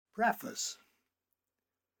Preface.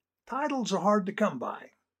 Titles are hard to come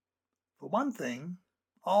by. For one thing,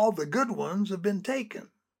 all the good ones have been taken,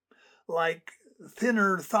 like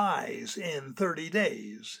Thinner Thighs in 30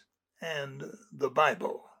 Days and the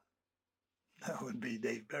Bible. That would be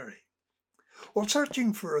Dave Barry. While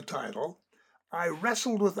searching for a title, I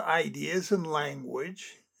wrestled with ideas and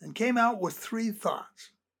language and came out with 3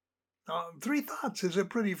 thoughts. Now, 3 thoughts is a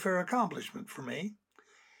pretty fair accomplishment for me,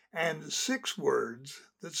 and 6 words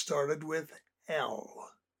that started with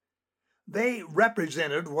L. They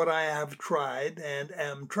represented what I have tried and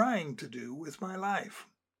am trying to do with my life.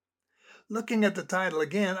 Looking at the title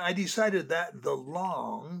again, I decided that the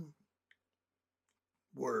long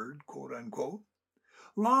word, quote unquote,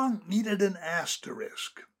 long needed an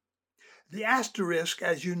asterisk. The asterisk,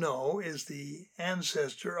 as you know, is the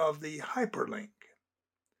ancestor of the hyperlink.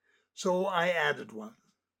 So I added one.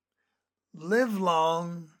 Live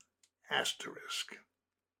long, asterisk.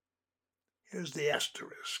 Here's the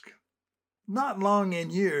asterisk. Not long in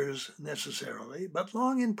years necessarily, but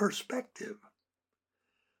long in perspective.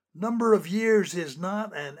 Number of years is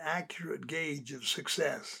not an accurate gauge of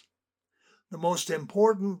success. The most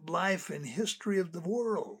important life in history of the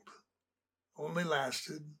world only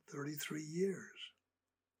lasted 33 years.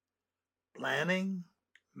 Planning,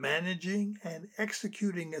 managing, and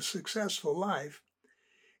executing a successful life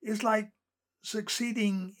is like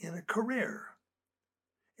succeeding in a career.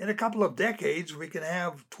 In a couple of decades, we can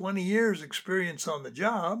have 20 years experience on the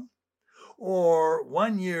job or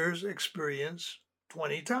 1 year's experience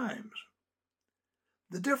 20 times.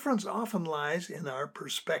 The difference often lies in our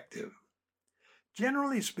perspective.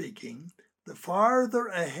 Generally speaking, the farther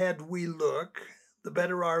ahead we look, the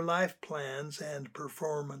better our life plans and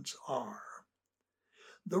performance are.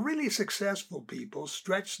 The really successful people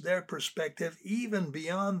stretch their perspective even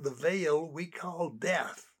beyond the veil we call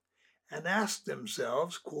death and ask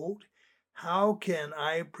themselves, quote, how can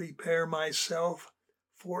I prepare myself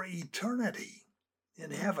for eternity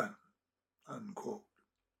in heaven, unquote.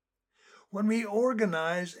 When we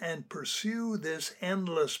organize and pursue this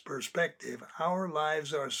endless perspective, our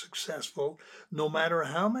lives are successful no matter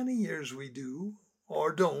how many years we do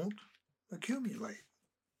or don't accumulate.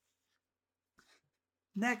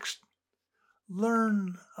 Next,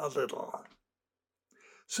 learn a little.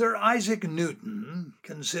 Sir Isaac Newton,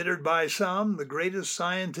 considered by some the greatest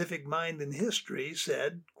scientific mind in history,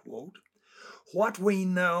 said, quote, what we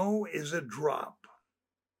know is a drop.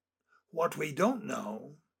 What we don't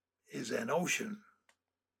know is an ocean,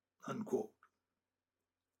 unquote.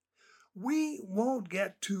 We won't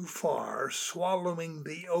get too far swallowing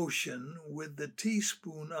the ocean with the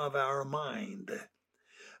teaspoon of our mind,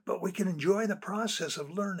 but we can enjoy the process of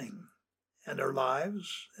learning, and our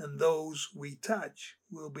lives and those we touch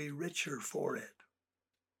will be richer for it.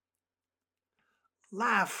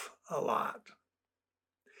 Laugh a lot.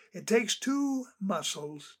 It takes 2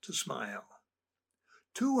 muscles to smile,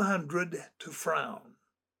 200 to frown,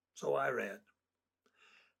 so I read.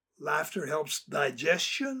 Laughter helps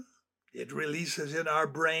digestion. It releases in our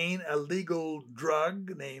brain a legal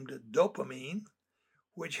drug named dopamine,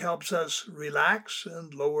 which helps us relax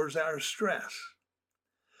and lowers our stress.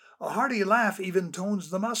 A hearty laugh even tones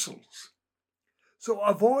the muscles. So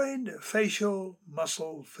avoid facial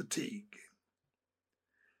muscle fatigue.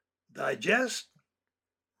 Digest,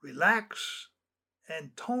 relax,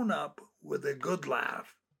 and tone up with a good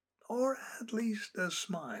laugh, or at least a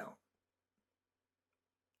smile.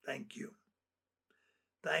 Thank you.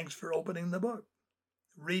 Thanks for opening the book.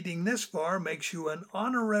 Reading this far makes you an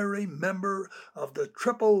honorary member of the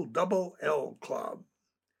Triple Double L Club.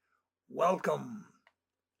 Welcome,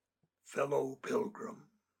 fellow pilgrim.